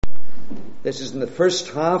This is in the first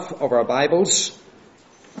half of our Bibles,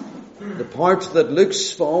 the part that looks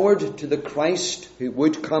forward to the Christ who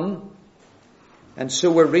would come. And so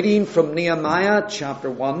we're reading from Nehemiah chapter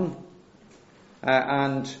 1.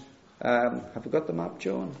 Have we got the map,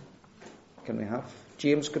 John?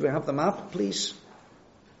 James, could we have the map, please?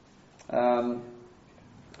 So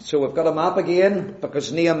we've got a map again,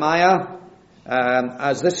 because Nehemiah,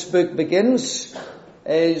 as this book begins,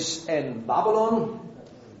 is in Babylon.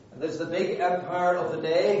 This is the big empire of the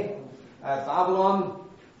day. Babylon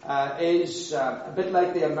is a bit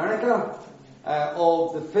like the America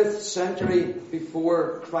of the 5th century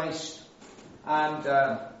before Christ. And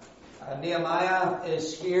Nehemiah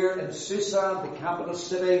is here in Susa, the capital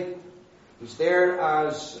city. He's there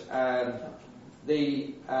as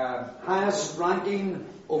the highest ranking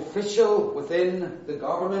official within the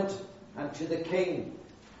government and to the king.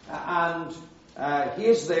 He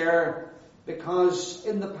is there because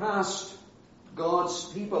in the past God's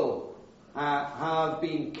people have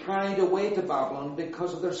been carried away to Babylon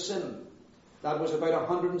because of their sin. That was about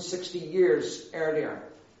 160 years earlier.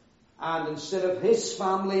 And instead of his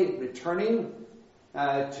family returning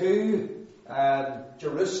to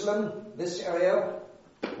Jerusalem, this area,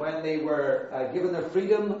 when they were given their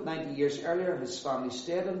freedom 90 years earlier, his family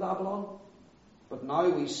stayed in Babylon. But now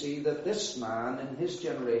we see that this man in his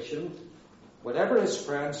generation, whatever his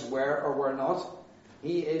friends were or were not,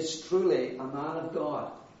 he is truly a man of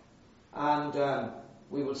God. And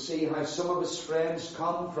we will see how some of his friends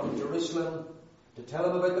come from Jerusalem to tell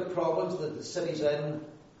him about the problems that the city's in.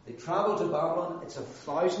 They travel to Babylon. It's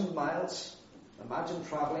 1,000 miles. Imagine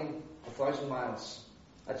traveling 1,000 miles.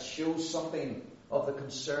 That shows something of the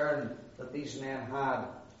concern that these men had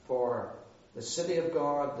for the city of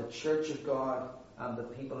God, the church of God, and the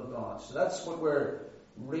people of God. So that's what we're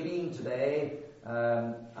reading today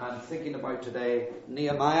and thinking about today.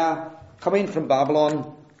 Nehemiah coming from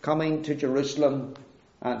Babylon, coming to Jerusalem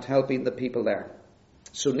and helping the people there.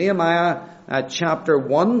 So Nehemiah chapter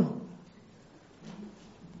 1.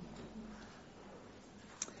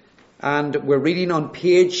 And we're reading on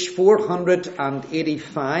page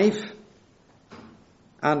 485.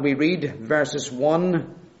 And we read verses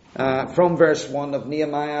 1, from verse 1 of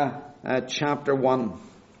Nehemiah chapter 1.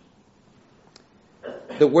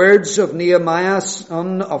 The words of Nehemiah,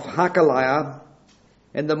 son of Hakaliah,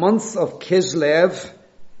 in the month of Kislev,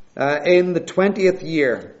 in the 20th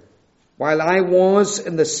year, while I was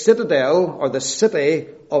in the citadel, or the city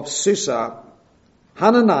of Susa,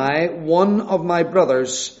 Hanani, one of my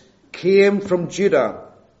brothers, came from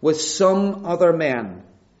Judah with some other men.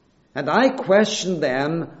 And I questioned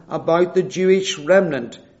them about the Jewish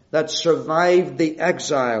remnant that survived the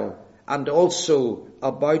exile, and also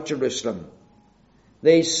about Jerusalem.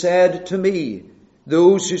 They said to me,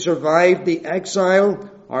 those who survived the exile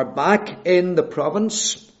are back in the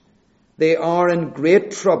province. They are in great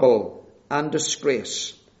trouble and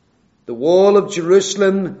disgrace. The wall of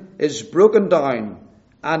Jerusalem is broken down,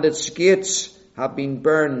 and its gates have been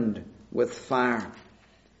burned with fire.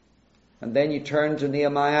 And then you turn to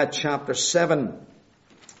Nehemiah chapter 7,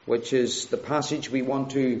 which is the passage we want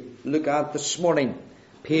to look at this morning.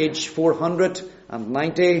 Page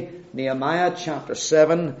 490, Nehemiah chapter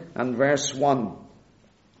 7 and verse 1.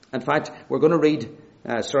 In fact, we're going to read,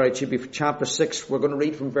 it should be chapter 6, we're going to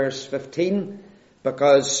read from verse 15,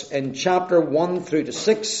 because in chapter 1 through to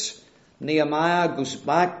 6, Nehemiah goes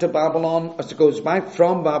back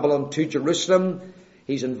from Babylon to Jerusalem.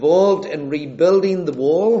 He's involved in rebuilding the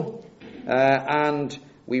wall, and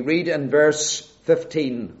we read in verse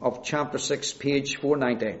 15 of chapter 6, page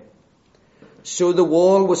 490. So the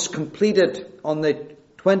wall was completed on the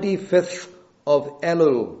 25th of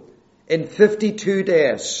Elul, in 52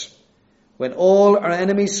 days. When all our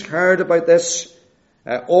enemies heard about this,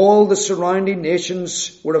 all the surrounding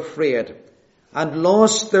nations were afraid and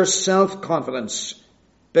lost their self-confidence,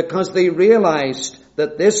 because they realized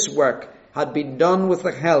that this work had been done with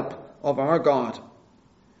the help of our God.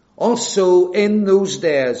 Also in those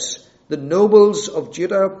days, the nobles of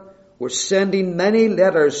Judah were sending many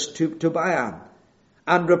letters to Tobiah,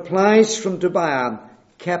 and replies from Tobiah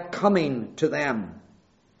kept coming to them.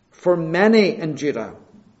 For many in Judah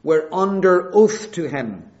were under oath to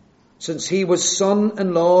him, since he was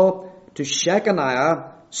son-in-law to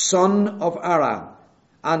Shechaniah, son of Ara,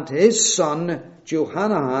 and his son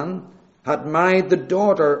Johanan had married the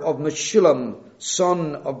daughter of Meshullam,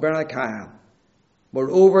 son of Berechiah.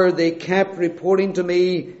 Moreover, they kept reporting to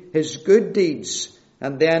me his good deeds,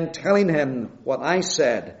 and then telling him what I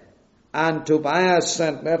said. And Tobiah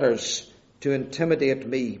sent letters to intimidate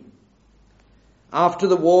me. After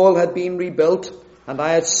the wall had been rebuilt, and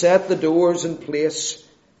I had set the doors in place,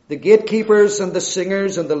 The gatekeepers and the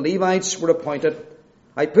singers and the Levites were appointed.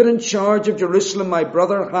 I put in charge of Jerusalem my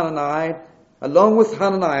brother Hananiah, along with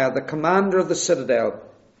Hananiah, the commander of the citadel,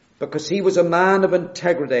 because he was a man of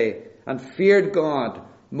integrity and feared God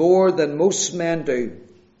more than most men do.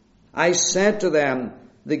 I said to them,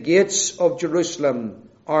 the gates of Jerusalem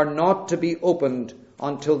are not to be opened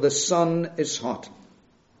until the sun is hot.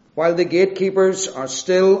 While the gatekeepers are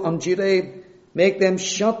still on duty, make them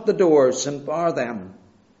shut the doors and bar them.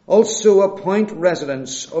 Also appoint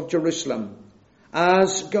residents of Jerusalem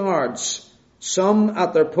as guards, some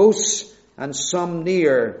at their posts and some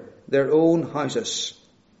near their own houses.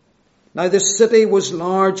 Now the city was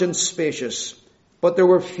large and spacious, but there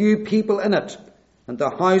were few people in it, and the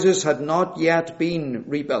houses had not yet been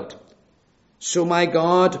rebuilt. So my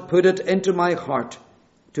God put it into my heart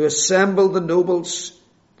to assemble the nobles,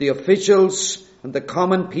 the officials, and the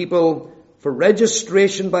common people for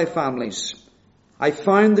registration by families. I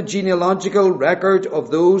found the genealogical record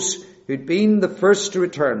of those who'd been the first to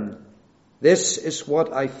return. This is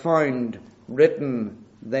what I found written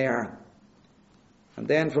there. And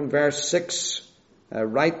then from verse 6,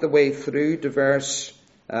 right the way through to verse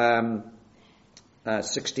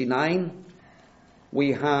 69,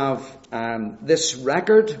 we have this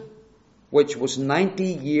record, which was 90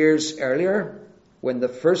 years earlier, when the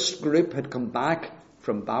first group had come back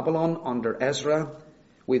from Babylon under Ezra.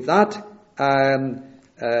 With that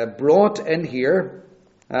brought in here,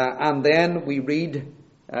 and then we read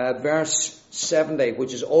verse 70,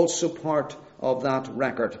 which is also part of that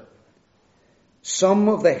record. Some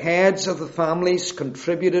of the heads of the families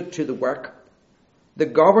contributed to the work. The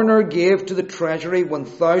governor gave to the treasury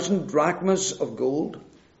 1,000 drachmas of gold,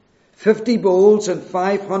 50 bowls and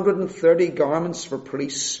 530 garments for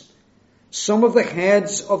priests. Some of the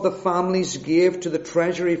heads of the families gave to the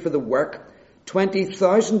treasury for the work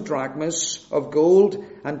 20,000 drachmas of gold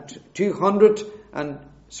and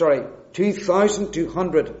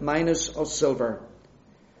 2,200 minas of silver.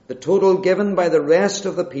 The total given by the rest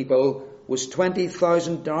of the people was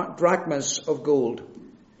 20,000 drachmas of gold,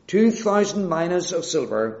 2,000 minas of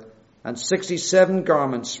silver, and 67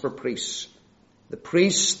 garments for priests. The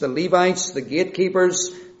priests, the Levites, the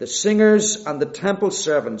gatekeepers, the singers, and the temple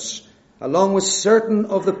servants, along with certain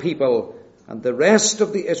of the people and the rest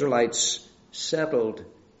of the Israelites, settled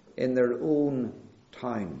in their own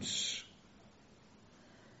towns.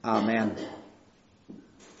 Amen.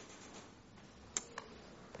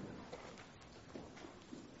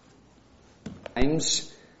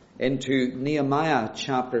 Into Nehemiah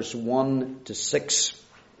chapters 1 to 6.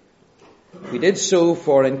 We did so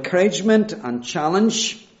for encouragement and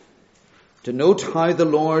challenge, to note how the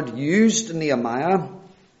Lord used Nehemiah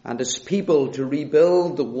and his people to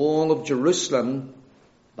rebuild the wall of Jerusalem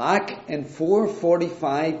back in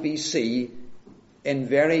 445 BC in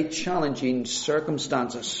very challenging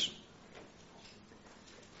circumstances.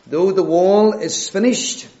 Though the wall is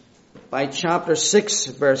finished by chapter 6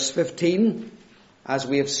 verse 15, as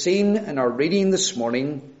we have seen in our reading this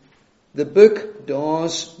morning, the book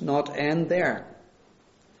does not end there.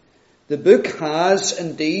 The book has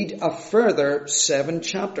indeed a further 7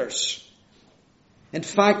 chapters. In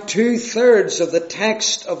fact, 2/3 of the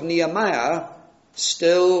text of Nehemiah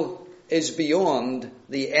still is beyond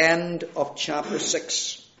the end of chapter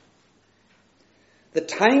 6. The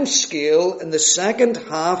time scale in the second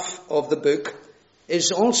half of the book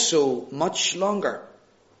is also much longer.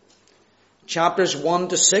 Chapters 1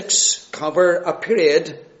 to 6 cover a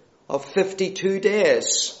period of 52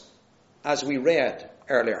 days, as we read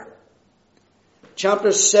earlier.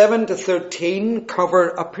 Chapters 7 to 13 cover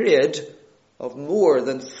a period of more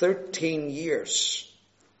than 13 years.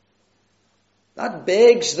 That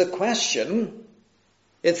begs the question,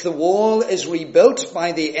 if the wall is rebuilt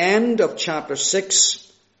by the end of chapter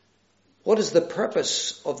 6, what is the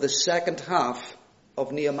purpose of the second half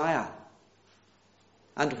of Nehemiah?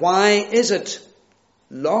 And why is it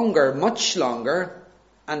longer, much longer,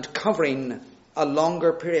 and covering a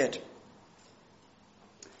longer period?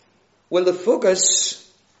 Well, the focus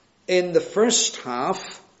in the first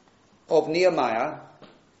half of Nehemiah,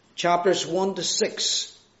 chapters 1 to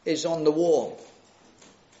 6, is on the wall.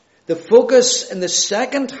 The focus in the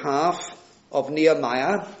second half of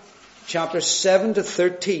Nehemiah, chapters 7 to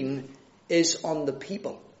 13, is on the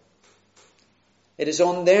people. It is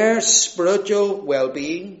on their spiritual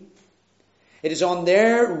well-being. It is on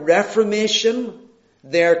their reformation,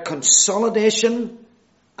 their consolidation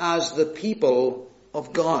as the people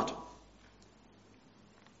of God.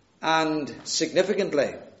 And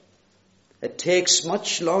significantly, it takes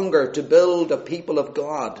much longer to build a people of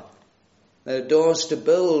God than it does to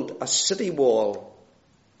build a city wall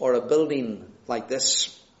or a building like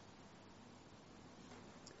this.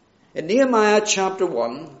 In Nehemiah chapter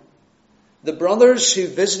 1, the brothers who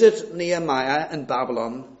visited Nehemiah in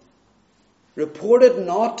Babylon reported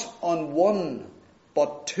not on one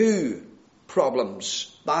but two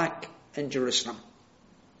problems back in Jerusalem.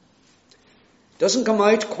 It doesn't come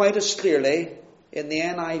out quite as clearly in the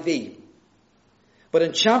NIV. But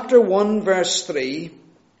in chapter 1 verse 3,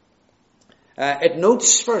 it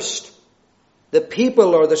notes first, the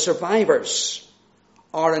people or the survivors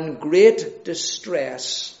are in great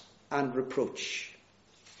distress and reproach.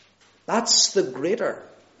 That's the greater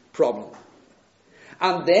problem.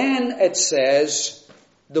 And then it says,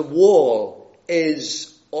 the wall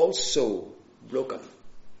is also broken.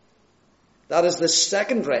 That is the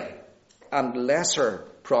secondary and lesser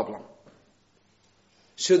problem.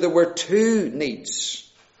 So there were two needs.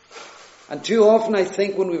 And too often I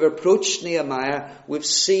think when we've approached Nehemiah, we've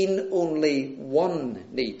seen only one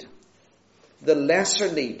need. The lesser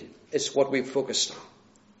need is what we've focused on.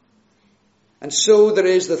 And so there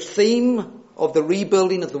is the theme of the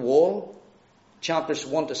rebuilding of the wall, chapters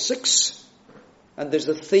 1 to 6. And there's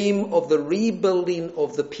the theme of the rebuilding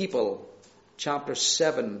of the people, chapters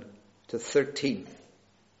 7 to 13.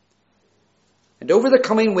 And over the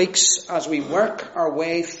coming weeks, as we work our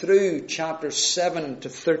way through chapters 7 to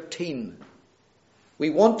 13,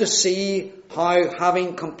 we want to see how,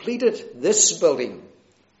 having completed this building,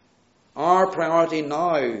 our priority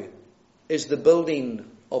now is the building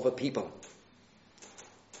of a people.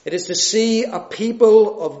 It is to see a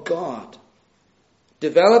people of God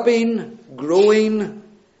developing, growing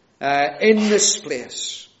in this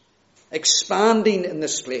place, expanding in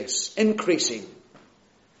this place, increasing,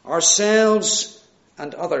 ourselves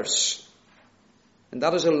and others. And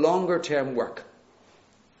that is a longer term work.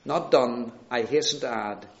 Not done, I hasten to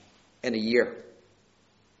add, in a year.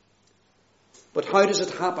 But how does it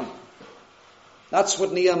happen? That's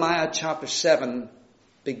what Nehemiah chapter 7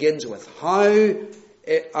 begins with. How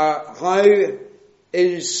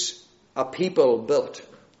is a people built?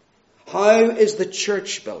 How is the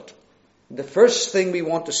church built? The first thing we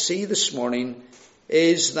want to see this morning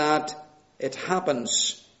is that it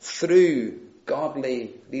happens through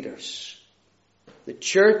godly leaders. The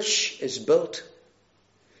church is built.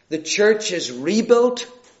 The church is rebuilt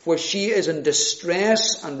where she is in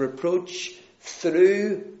distress and reproach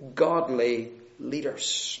through godly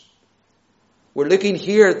leaders. We're looking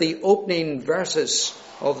here at the opening verses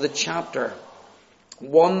of the chapter,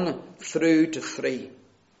 1 through to 3.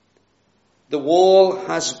 The wall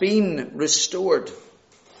has been restored.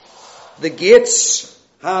 The gates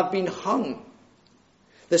have been hung.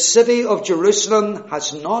 The city of Jerusalem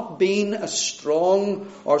has not been as strong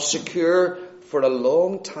or secure for a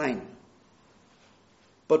long time.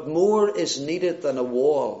 But more is needed than a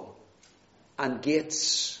wall and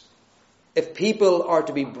gates if people are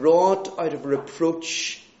to be brought out of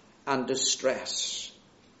reproach and distress.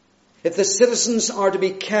 If the citizens are to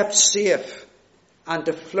be kept safe and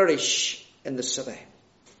to flourish in the city.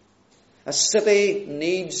 A city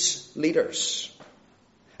needs leaders.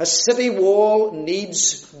 A city wall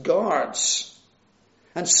needs guards.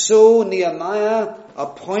 And so Nehemiah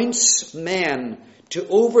appoints men to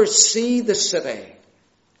oversee the city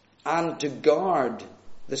and to guard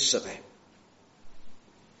the city.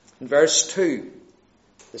 In verse 2,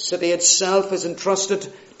 the city itself is entrusted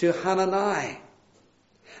to Hanani.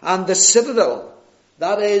 And the citadel,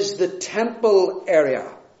 that is the temple area,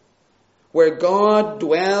 where God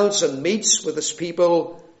dwells and meets with his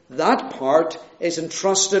people, that part is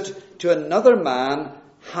entrusted to another man,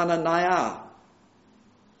 Hananiah.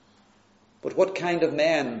 But what kind of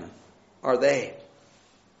men are they?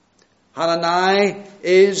 Hanani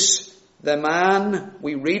is the man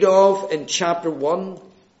we read of in chapter 1,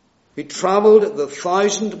 who travelled the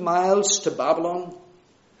 1,000 miles to Babylon,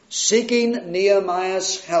 seeking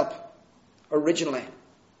Nehemiah's help originally.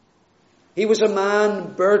 He was a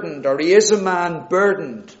man burdened, or he is a man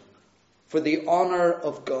burdened for the honour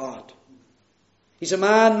of God. He's a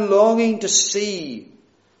man longing to see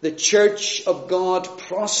the church of God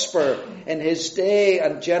prosper in his day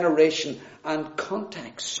and generation and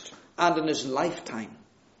context and in his lifetime.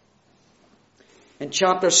 In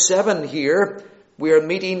chapter 7 here, we are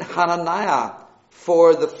meeting Hananiah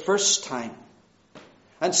for the first time.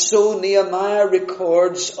 And so Nehemiah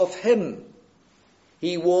records of him.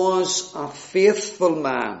 He was a faithful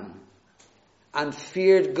man and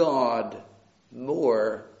feared God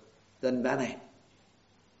more than many.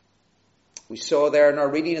 We saw there in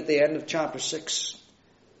our reading at the end of chapter 6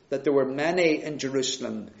 that there were many in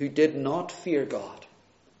Jerusalem who did not fear God.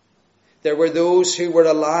 There were those who were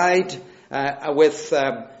allied with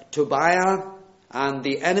Tobiah and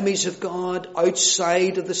the enemies of God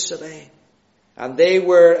outside of the city. And they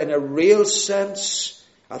were, in a real sense,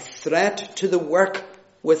 a threat to the work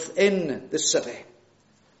within the city.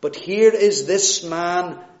 But here is this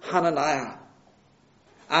man, Hananiah.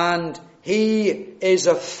 And he is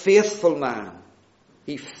a faithful man.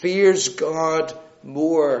 He fears God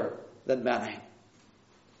more than many.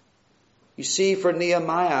 You see, for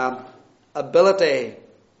Nehemiah, ability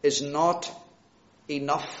is not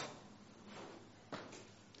enough.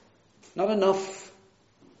 Not enough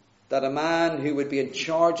that a man who would be in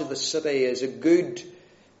charge of the city is a good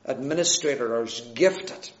administrator or is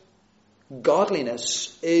gifted.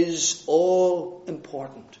 Godliness is all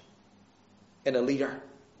important in a leader.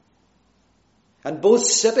 And both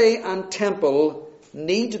city and temple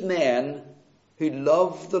need men who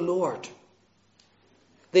love the Lord.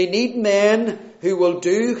 They need men who will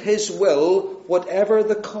do his will, whatever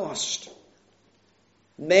the cost.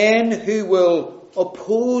 Men who will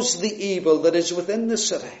oppose the evil that is within the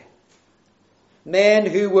city. Men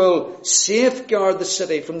who will safeguard the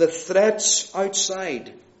city from the threats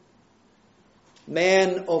outside.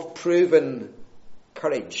 Men of proven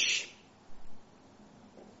courage.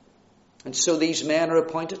 And so these men are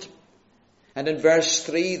appointed. And in verse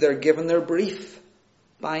 3, they're given their brief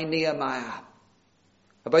by Nehemiah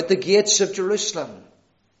about the gates of Jerusalem.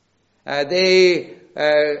 And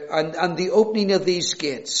the opening of these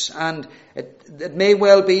gates. And it may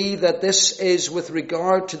well be that this is with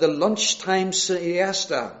regard to the lunchtime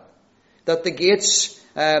siesta, that the gates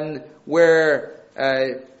were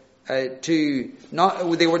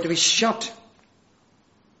to be shut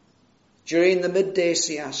during the midday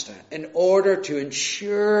siesta in order to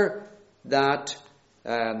ensure that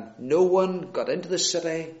no one got into the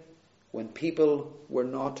city when people were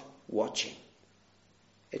not watching.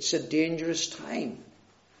 It's a dangerous time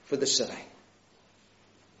for the city.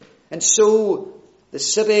 And so the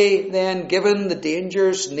city then, given the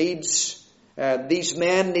dangers, needs, these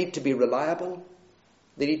men need to be reliable.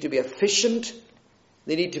 They need to be efficient.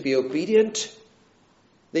 They need to be obedient.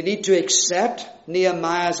 They need to accept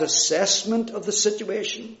Nehemiah's assessment of the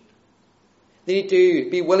situation. They need to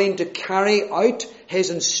be willing to carry out his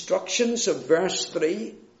instructions of verse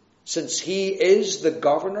 3, since he is the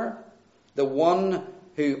governor, the one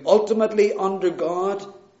who ultimately under God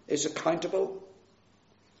is accountable.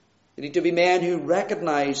 They need to be men who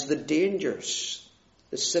recognize the dangers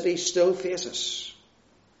the city still faces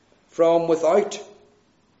from without,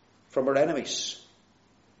 from her enemies,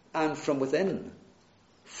 and from within,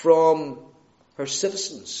 from her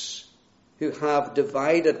citizens who have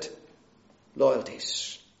divided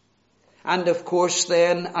loyalties. And of course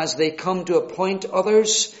then, as they come to appoint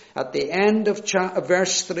others at the end of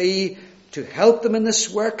verse 3 to help them in this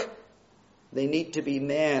work, they need to be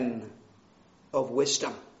men of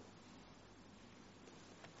wisdom.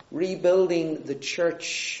 Rebuilding the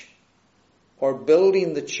church, or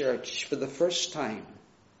building the church for the first time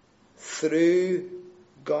through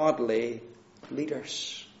godly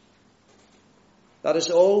leaders. That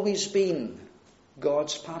has always been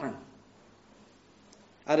God's pattern.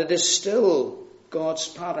 And it is still God's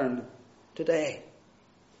pattern today.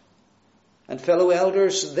 And fellow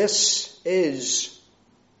elders, this is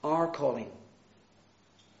our calling.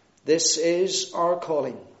 This is our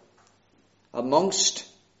calling amongst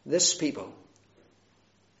this people,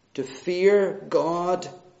 to fear God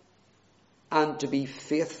and to be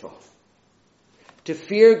faithful. To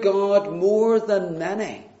fear God more than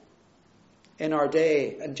many in our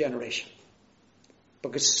day and generation.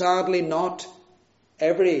 Because sadly not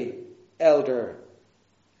every elder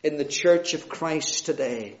in the Church of Christ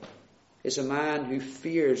today is a man who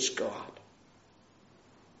fears God.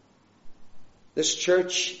 This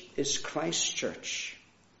church is Christ's church.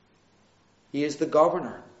 He is the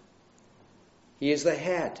governor. He is the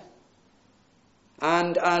head.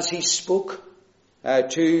 And as he spoke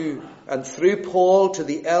to and through Paul to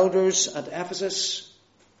the elders at Ephesus,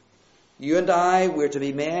 you and I, we're to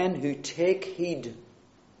be men who take heed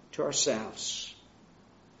to ourselves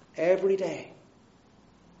every day.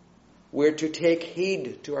 We're to take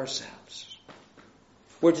heed to ourselves.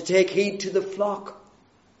 We're to take heed to the flock.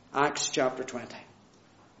 Acts chapter 20.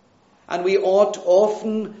 And we ought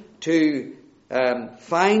often to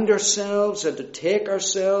find ourselves and to take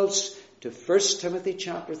ourselves to 1 Timothy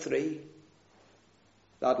chapter 3.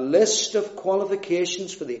 That list of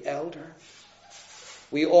qualifications for the elder.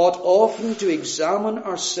 We ought often to examine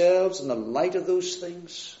ourselves in the light of those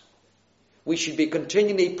things. We should be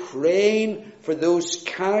continually praying for those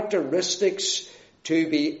characteristics to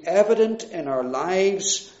be evident in our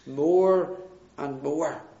lives more and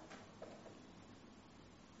more.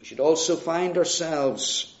 We should also find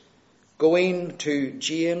ourselves going to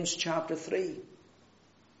James chapter 3.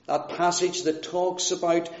 That passage that talks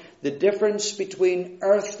about the difference between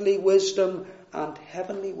earthly wisdom and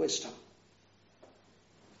heavenly wisdom.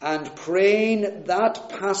 And praying that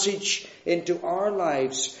passage into our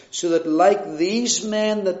lives so that, like these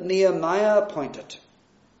men that Nehemiah appointed,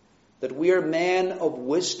 that we are men of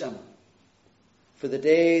wisdom for the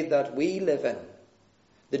day that we live in,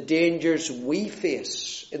 the dangers we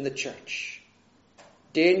face in the church,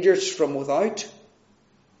 dangers from without,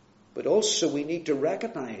 but also we need to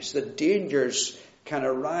recognize that dangers can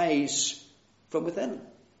arise from within.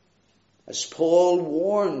 As Paul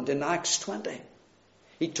warned in Acts 20,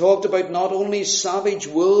 he talked about not only savage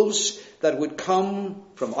wolves that would come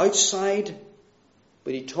from outside,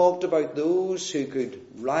 but he talked about those who could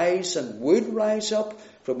rise and would rise up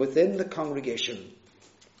from within the congregation,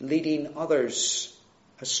 leading others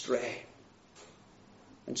astray.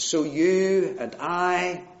 And so you and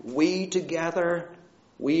I, we together,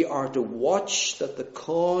 we are to watch that the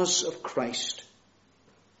cause of Christ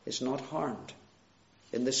is not harmed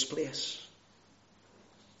in this place.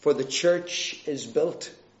 For the church is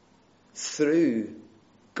built through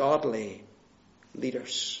godly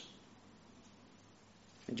leaders.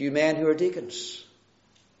 And you men who are deacons,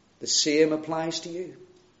 the same applies to you.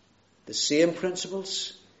 The same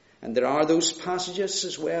principles. And there are those passages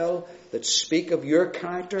as well that speak of your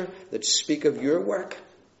character, that speak of your work,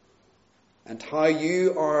 and how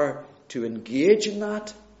you are to engage in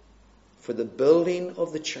that for the building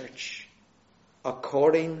of the church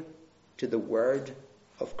according to the word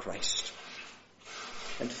of Christ.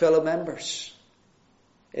 And fellow members,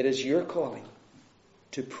 it is your calling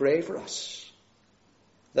to pray for us,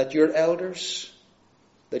 that your elders,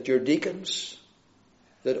 that your deacons,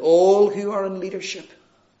 that all who are in leadership,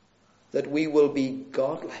 that we will be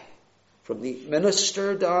godly, from the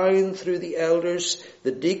minister down through the elders,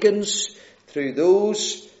 the deacons, through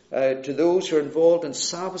those to those who are involved in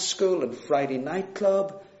Sabbath school and Friday night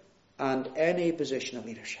club and any position of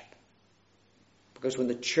leadership. Because when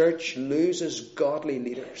the church loses godly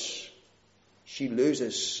leaders, she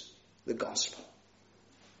loses the gospel.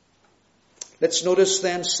 Let's notice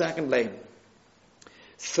then, secondly,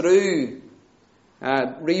 through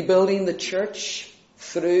rebuilding the church,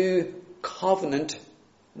 through covenant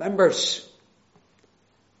members.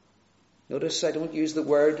 Notice I don't use the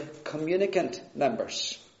word communicant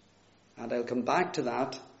members. And I'll come back to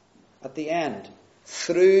that at the end.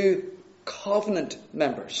 Through covenant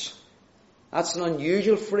members. That's an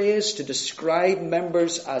unusual phrase to describe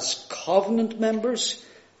members as covenant members.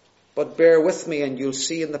 But bear with me and you'll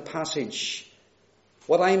see in the passage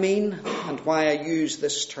what I mean and why I use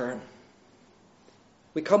this term.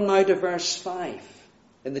 We come now to verse 5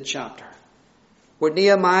 in the chapter, where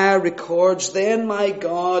Nehemiah records, "Then my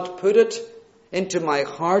God put it into my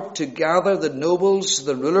heart to gather the nobles,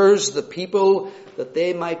 the rulers, the people, that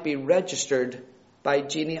they might be registered by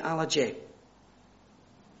genealogy."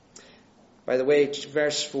 By the way,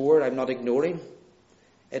 verse 4, I'm not ignoring.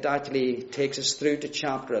 It actually takes us through to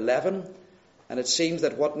chapter 11. And it seems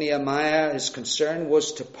that what Nehemiah is concerned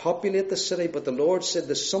was to populate the city, but the Lord said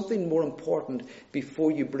there's something more important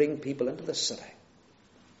before you bring people into the city.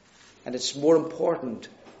 And it's more important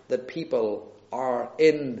that people are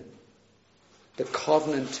in the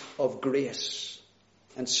covenant of grace.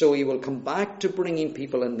 And so he will come back to bringing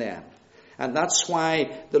people in then. And that's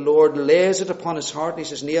why the Lord lays it upon his heart. And he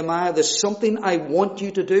says, Nehemiah, there's something I want you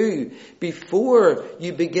to do before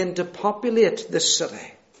you begin to populate this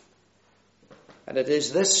city. And it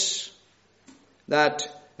is this, that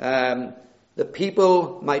the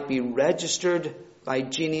people might be registered by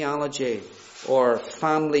genealogy or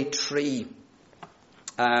family tree,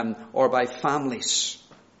 or by families.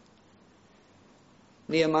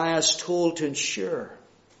 Nehemiah is told to ensure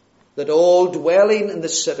that all dwelling in the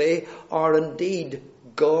city are indeed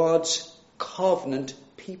God's covenant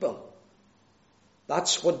people.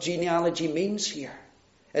 That's what genealogy means here.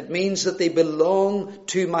 It means that they belong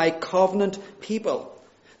to my covenant people,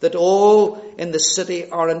 that all in the city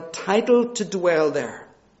are entitled to dwell there.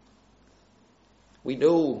 We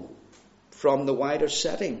know from the wider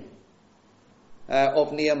setting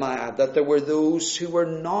of Nehemiah that there were those who were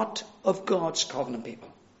not of God's covenant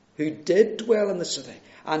people, who did dwell in the city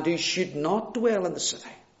and who should not dwell in the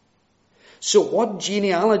city. So what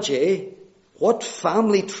genealogy, what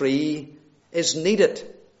family tree is needed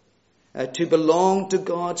to belong to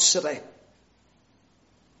God's city?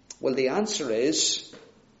 Well, the answer is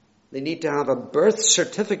they need to have a birth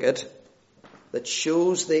certificate that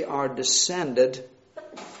shows they are descended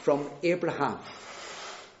from Abraham.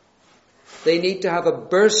 They need to have a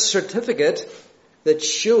birth certificate that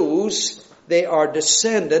shows they are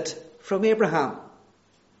descended from Abraham.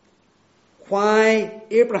 Why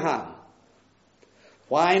Abraham?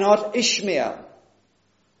 Why not Ishmael?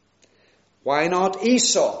 Why not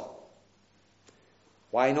Esau?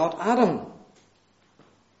 Why not Adam?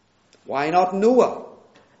 Why not Noah?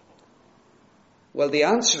 Well, the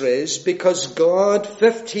answer is because God,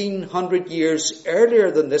 1,500 years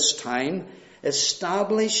earlier than this time,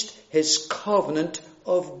 established his covenant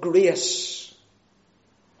of grace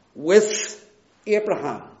with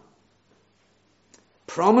Abraham,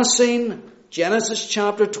 promising, Genesis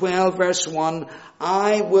chapter 12 verse 1,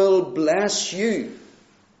 I will bless you.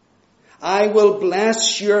 I will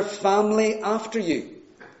bless your family after you.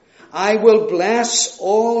 I will bless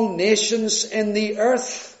all nations in the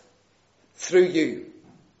earth through you.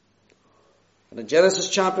 And in Genesis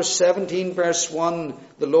chapter 17 verse 1,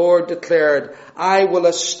 the Lord declared, I will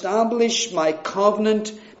establish my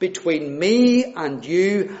covenant between me and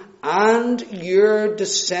you and your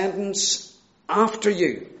descendants after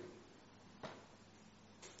you.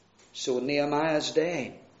 So in Nehemiah's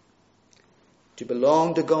day, to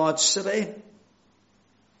belong to God's city,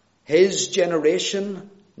 his generation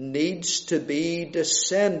needs to be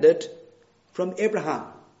descended from Abraham.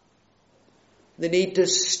 They need to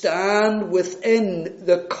stand within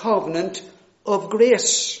the covenant of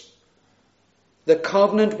grace. The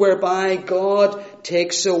covenant whereby God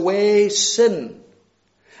takes away sin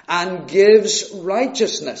and gives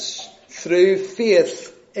righteousness through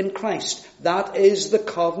faith in Christ. That is the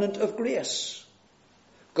covenant of grace.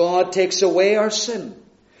 God takes away our sin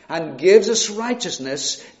and gives us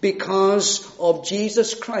righteousness because of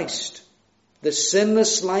Jesus Christ, the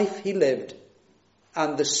sinless life he lived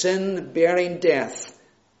and the sin-bearing death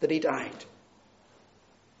that he died.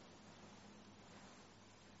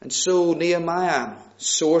 And so Nehemiah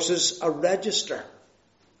sources a register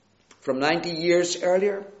from 90 years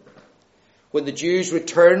earlier when the Jews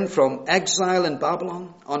returned from exile in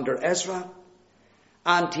Babylon under Ezra,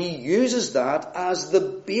 and he uses that as the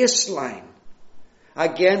baseline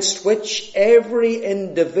against which every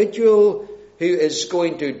individual who is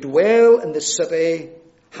going to dwell in the city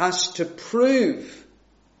has to prove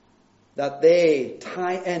that they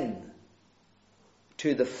tie in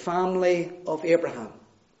to the family of Abraham,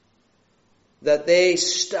 that they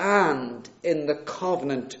stand in the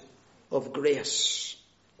covenant of grace,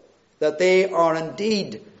 that they are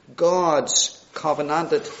indeed God's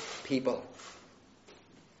covenanted people.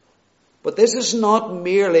 But this is not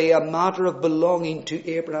merely a matter of belonging to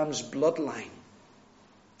Abraham's bloodline.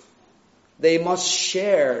 They must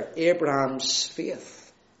share Abraham's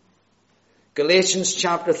faith. Galatians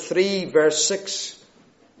chapter 3 verse 6.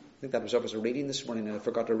 I think that was up as a reading this morning and I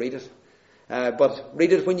forgot to read it. But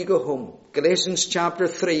read it when you go home. Galatians chapter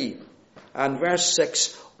 3 and verse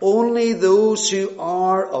 6. Only those who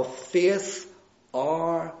are of faith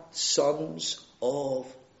are sons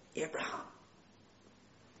of Abraham.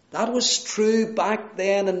 That was true back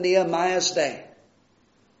then in Nehemiah's day,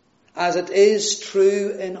 as it is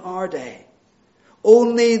true in our day.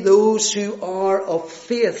 Only those who are of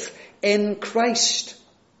faith in Christ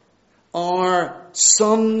are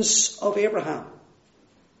sons of Abraham.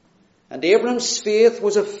 And Abraham's faith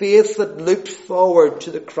was a faith that looked forward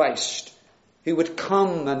to the Christ who would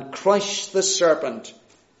come and crush the serpent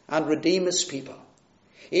and redeem his people.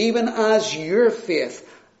 Even as your faith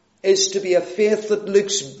is to be a faith that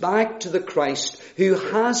looks back to the Christ who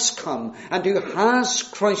has come and who has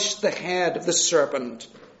crushed the head of the serpent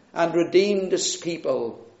and redeemed his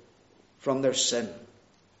people from their sin.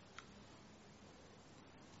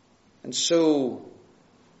 And so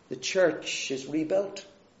the church is rebuilt.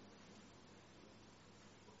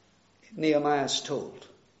 Nehemiah is told.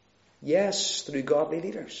 Yes, through godly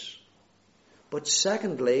leaders. But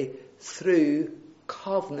secondly, through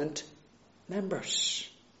covenant members.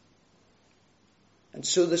 And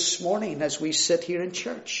so this morning, as we sit here in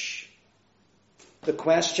church, the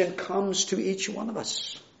question comes to each one of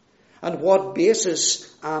us. On what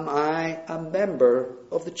basis am I a member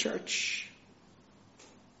of the church?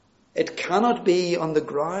 It cannot be on the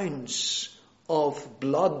grounds of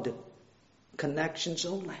blood connections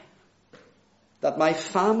only. That my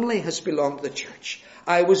family has belonged to the church.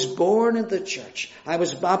 I was born in the church. I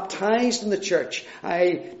was baptized in the church.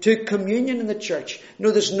 I took communion in the church. No,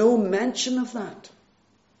 there's no mention of that.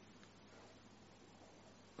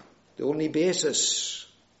 The only basis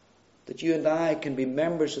that you and I can be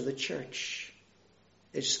members of the church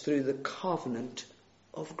is through the covenant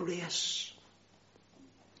of grace.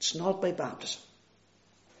 It's not by baptism.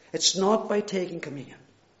 It's not by taking communion.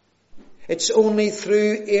 It's only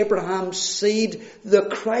through Abraham's seed, the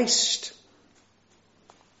Christ,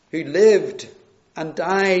 who lived and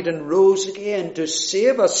died and rose again to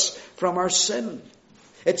save us from our sin.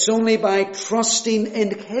 It's only by trusting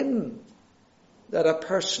in Him that a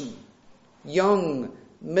person, young,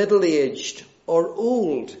 middle-aged, or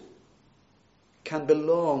old, can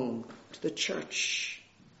belong to the church.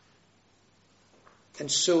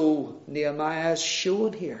 And so Nehemiah is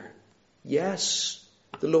shown here. Yes,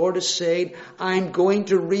 the Lord is saying, I'm going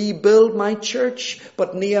to rebuild my church.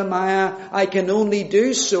 But Nehemiah, I can only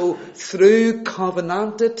do so through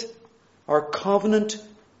covenant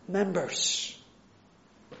members.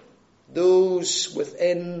 Those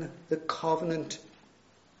within the covenant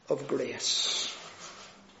of grace.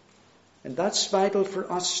 And that's vital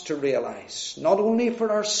for us to realize, not only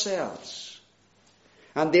for ourselves,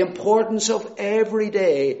 and the importance of every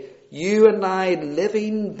day, you and I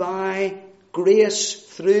living by grace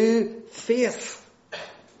through faith.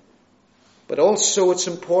 But also it's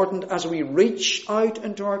important as we reach out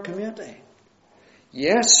into our community.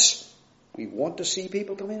 Yes, we want to see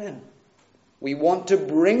people coming in. We want to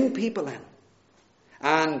bring people in.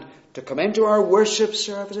 And to come into our worship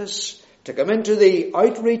services, to come into the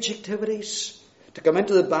outreach activities, to come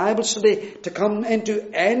into the Bible study, to come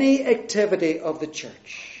into any activity of the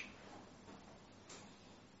church.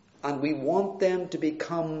 And we want them to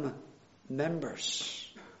become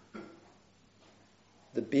members.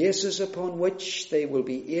 The basis upon which they will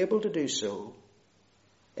be able to do so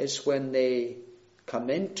is when they come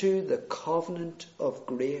into the covenant of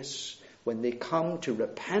grace, when they come to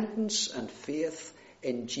repentance and faith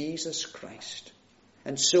in Jesus Christ.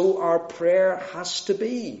 And so our prayer has to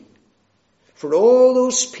be for all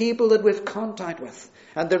those people that we've contact with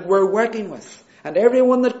and that we're working with and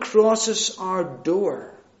everyone that crosses our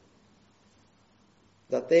door,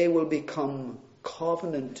 that they will become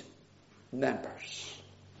covenant members.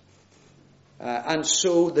 And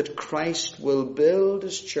so that Christ will build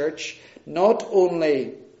His church not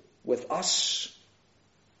only with us,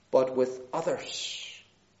 but with others.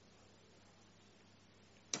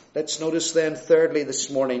 Let's notice then, thirdly,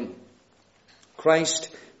 this morning,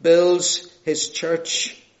 Christ builds His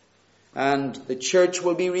church, and the church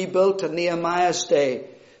will be rebuilt in Nehemiah's day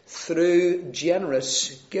through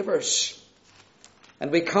generous givers.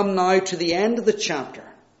 And we come now to the end of the chapter,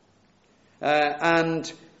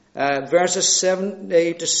 verses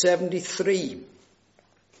 70 to 73.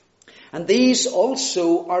 And these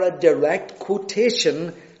also are a direct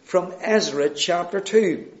quotation from Ezra chapter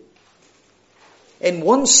 2. In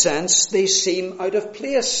one sense, they seem out of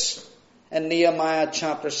place in Nehemiah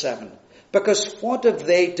chapter 7. Because what have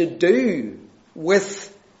they to do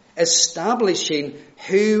with establishing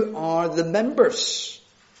who are the members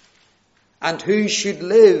and who should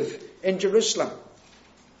live in Jerusalem?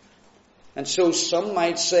 And so some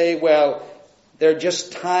might say, well, they're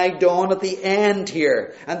just tagged on at the end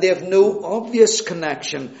here, and they have no obvious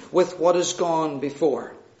connection with what has gone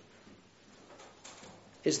before.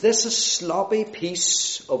 Is this a sloppy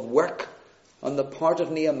piece of work on the part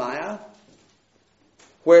of Nehemiah,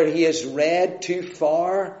 where he has read too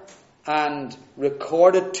far and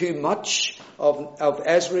recorded too much of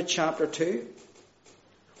Ezra chapter 2?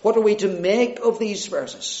 What are we to make of these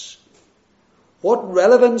verses? What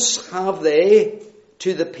relevance have they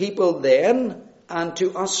to the people then and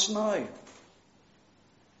to us now?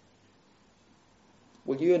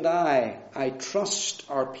 Well, you and I trust,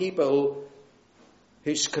 are people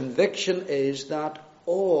whose conviction is that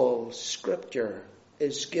all Scripture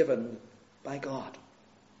is given by God.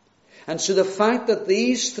 And so the fact that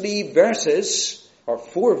these 3 verses, or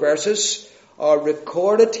 4 verses, are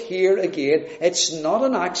recorded here again, it's not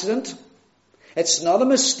an accident. It's not a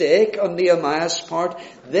mistake on Nehemiah's part.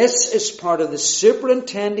 This is part of the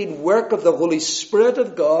superintending work of the Holy Spirit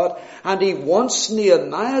of God, and He wants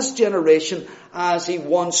Nehemiah's generation, as He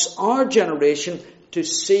wants our generation, to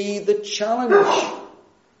see the challenge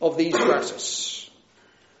of these verses.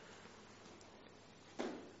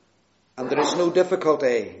 And there is no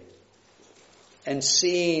difficulty in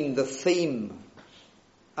seeing the theme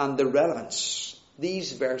and the relevance.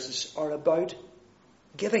 These verses are about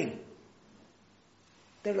giving.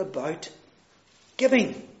 They're about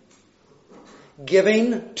giving.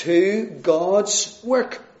 Giving to God's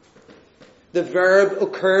work. The verb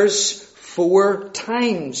occurs 4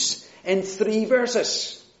 times in 3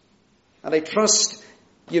 verses. And I trust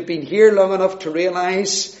you've been here long enough to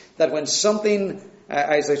realize that when something,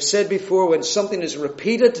 as I've said before, when something is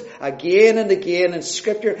repeated again and again in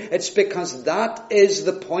Scripture, it's because that is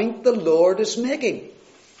the point the Lord is making.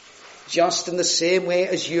 Just in the same way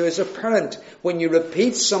as you as a parent, when you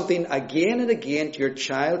repeat something again and again to your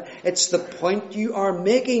child, it's the point you are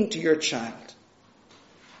making to your child.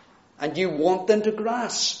 And you want them to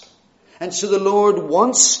grasp. And so the Lord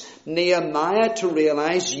wants Nehemiah to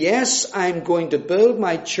realize, yes, I'm going to build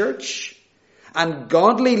my church, and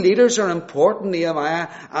godly leaders are important, Nehemiah,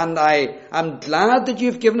 and I am glad that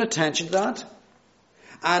you've given attention to that.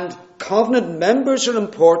 And covenant members are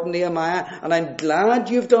important, Nehemiah, and I'm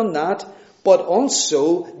glad you've done that. But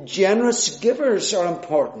also, generous givers are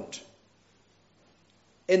important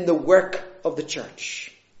in the work of the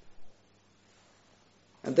church.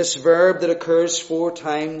 And this verb that occurs 4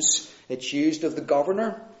 times, it's used of the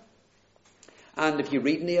governor. And if you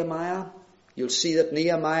read Nehemiah, you'll see that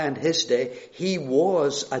Nehemiah in his day, he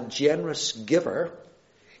was a generous giver.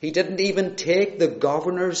 He didn't even take the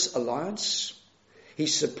governor's allowance. He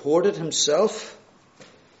supported himself.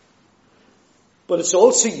 But it's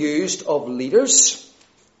also used of leaders.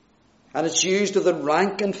 And it's used of the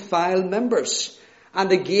rank and file members.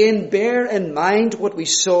 And again, bear in mind what we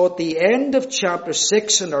saw at the end of chapter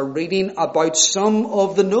 6 in our reading about some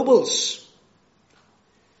of the nobles.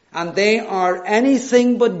 And they are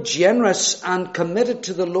anything but generous and committed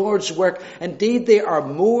to the Lord's work. Indeed, they are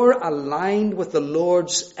more aligned with the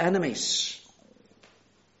Lord's enemies.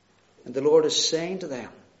 And the Lord is saying to them,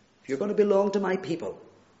 if you're going to belong to my people,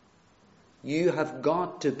 you have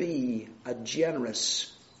got to be a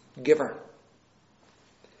generous giver.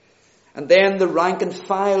 And then the rank and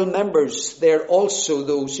file members, they're also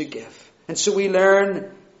those who give. And so we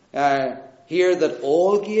learn here that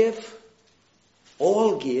all gave,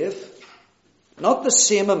 not the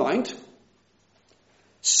same amount.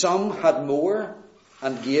 Some had more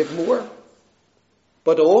and gave more,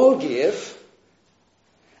 but all gave.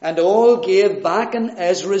 And all gave back in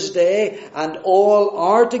Ezra's day, and all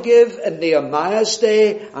are to give in Nehemiah's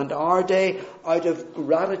day and our day out of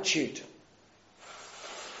gratitude.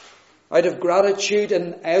 Out of gratitude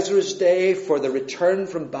in Ezra's day for the return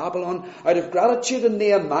from Babylon. Out of gratitude in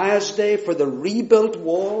Nehemiah's day for the rebuilt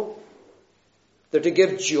wall. They're to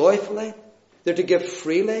give joyfully. They're to give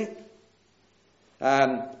freely.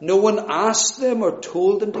 No one asked them or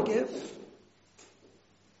told them to give.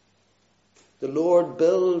 The Lord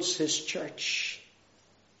builds His church.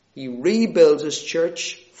 He rebuilds His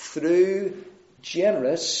church through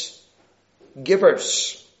generous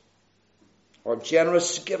givers. Or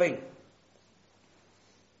generous giving.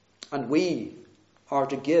 And we are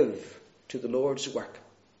to give to the Lord's work.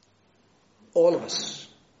 All of us.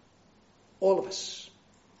 All of us.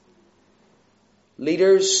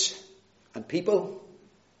 Leaders and people.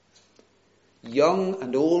 Young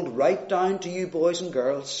and old, right down to you boys and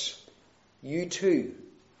girls. You too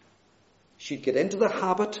should get into the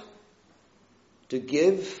habit to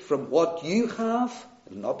give from what you have.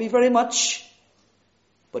 It will not be very much,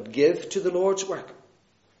 but give to the Lord's work.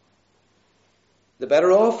 The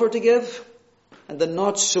better off are to give, and the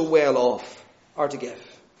not so well off are to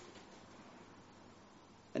give.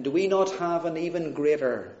 And do we not have an even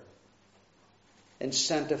greater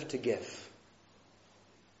incentive to give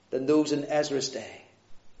than those in Ezra's day,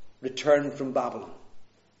 returned from Babylon?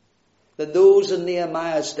 Than those in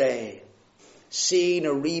Nehemiah's day, seeing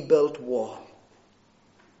a rebuilt wall?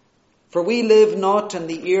 For we live not in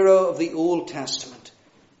the era of the Old Testament,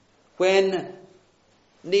 when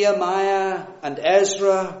Nehemiah and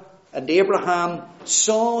Ezra and Abraham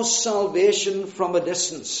saw salvation from a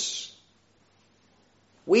distance.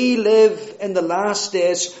 We live in the last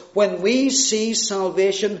days when we see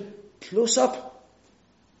salvation close up.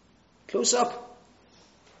 Close up.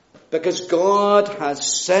 Because God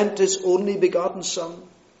has sent His only begotten Son.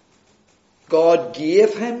 God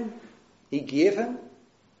gave Him. He gave Him.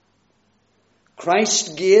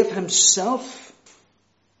 Christ gave Himself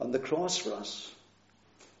on the cross for us.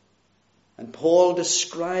 And Paul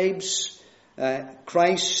describes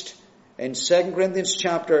Christ in 2 Corinthians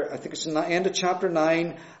chapter, I think it's in the end of chapter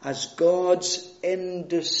 9, as God's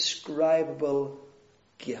indescribable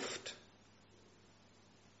gift.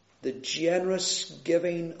 The generous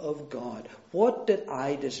giving of God. What did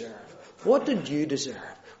I deserve? What did you deserve?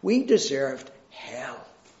 We deserved hell.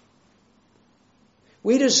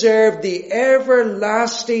 We deserved the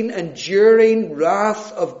everlasting, enduring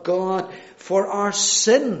wrath of God for our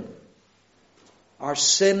sin. Our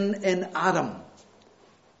sin in Adam.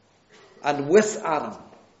 And with Adam.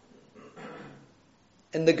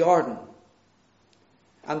 In the garden.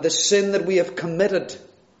 And the sin that we have committed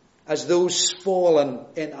as those fallen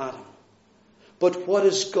in Adam. But what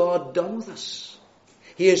has God done with us?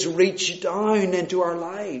 He has reached down into our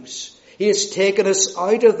lives. He has taken us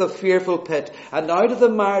out of the fearful pit and out of the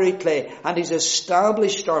miry clay, and He's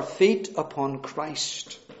established our feet upon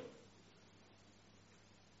Christ.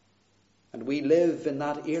 And we live in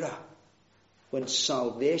that era when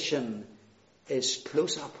salvation is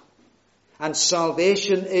close up. And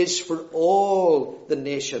salvation is for all the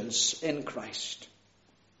nations in Christ.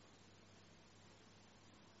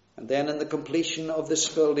 And then in the completion of this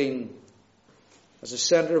building, as a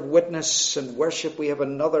centre of witness and worship, we have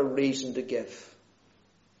another reason to give.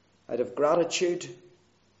 Out of gratitude,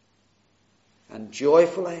 and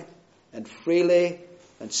joyfully, and freely,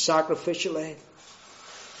 and sacrificially.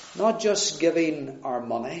 Not just giving our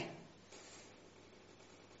money,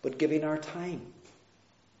 but giving our time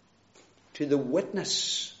to the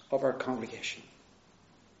witness of our congregation.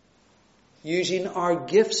 Using our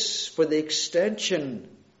gifts for the extension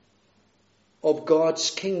of God's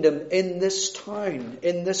kingdom in this town,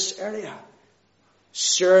 in this area.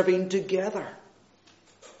 Serving together.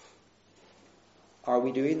 Are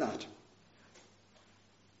we doing that?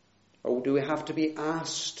 Or do we have to be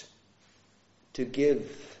asked to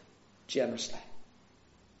give generously?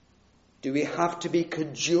 Do we have to be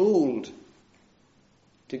cajoled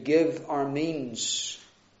to give our means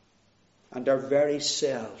and our very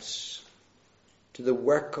selves to the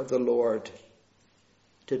work of the Lord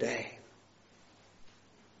today?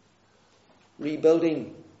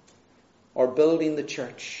 Rebuilding or building the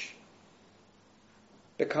church,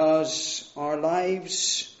 because our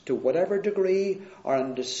lives, to whatever degree, are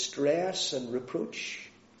in distress and reproach.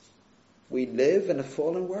 We live in a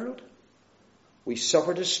fallen world. We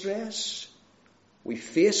suffer distress. We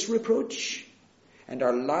face reproach. And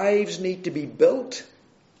our lives need to be built.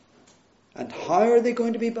 And how are they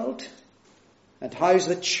going to be built? And how is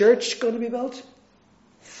the church going to be built?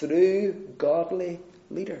 Through godly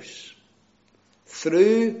leaders.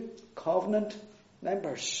 Through covenant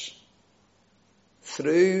members.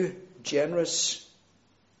 Through generous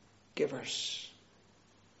givers.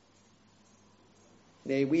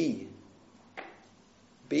 May we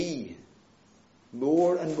be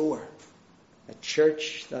more and more a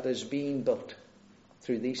church that is being built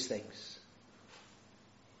through these things.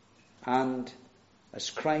 And as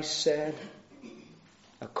Christ said,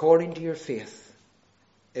 according to your faith,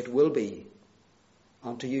 it will be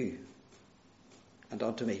unto you and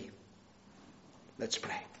unto me. Let's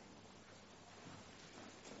pray.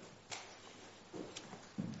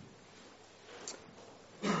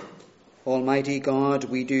 Almighty God,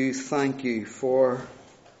 we do thank you for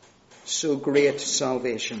so great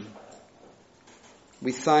salvation.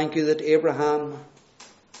 We thank you that Abraham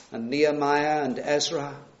and Nehemiah and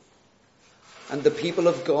Ezra and the people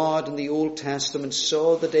of God in the Old Testament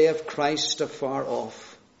saw the day of Christ afar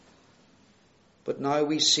off. But now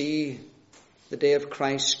we see the day of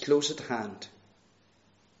Christ close at hand.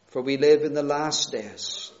 For we live in the last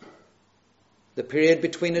days, the period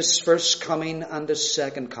between his first coming and his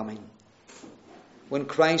second coming, when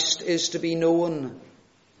Christ is to be known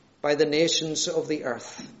by the nations of the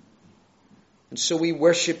earth. And so we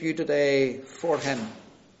worship you today for him,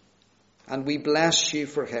 and we bless you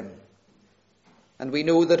for him. And we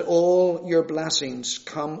know that all your blessings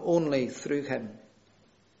come only through him.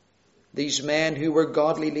 These men who were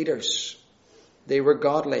godly leaders, they were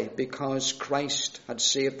godly because Christ had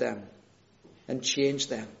saved them and changed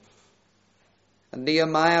them. And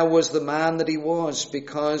Nehemiah was the man that he was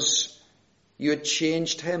because you had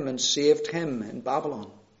changed him and saved him in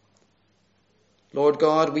Babylon. Lord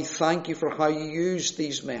God, we thank you for how you used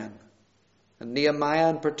these men, and Nehemiah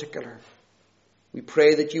in particular. We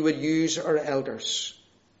pray that you would use our elders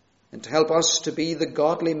and to help us to be the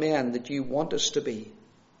godly men that you want us to be,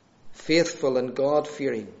 faithful and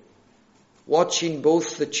God-fearing, watching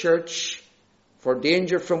both the church for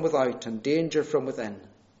danger from without and danger from within.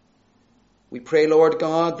 We pray, Lord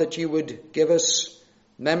God, that you would give us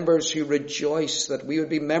members who rejoice, that we would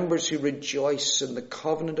be members who rejoice in the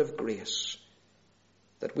covenant of grace,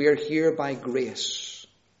 that we are here by grace,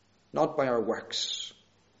 not by our works,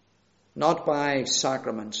 not by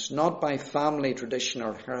sacraments, not by family tradition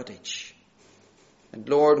or heritage. And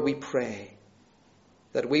Lord, we pray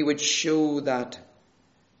that we would show that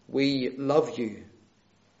we love you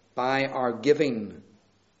by our giving,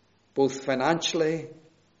 both financially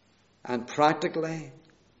and practically,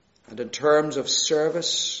 and in terms of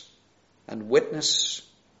service and witness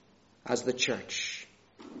as the church.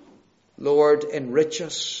 Lord, enrich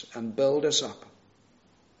us and build us up.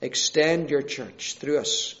 Extend your church through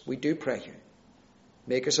us, we do pray you.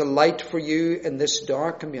 Make us a light for you in this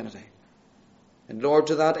dark community. And Lord,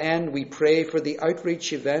 to that end, we pray for the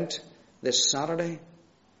outreach event this Saturday.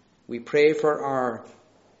 We pray for our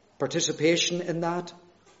participation in that,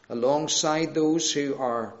 alongside those who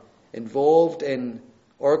are involved in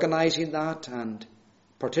organising that and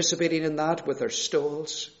participating in that with their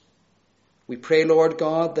stalls. We pray, Lord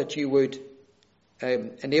God, that you would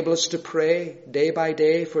enable us to pray day by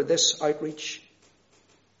day for this outreach,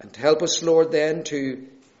 And help us, Lord, then to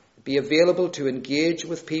be available to engage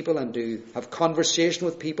with people and to have conversation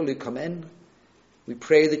with people who come in. We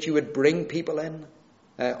pray that you would bring people in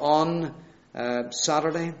on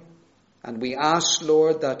Saturday. And we ask,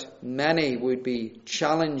 Lord, that many would be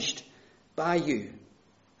challenged by you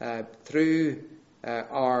through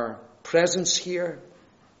our presence here,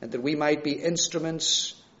 and that we might be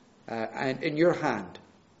instruments in your hand,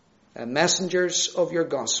 messengers of your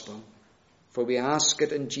gospel. For we ask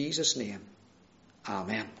it in Jesus' name.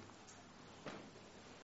 Amen.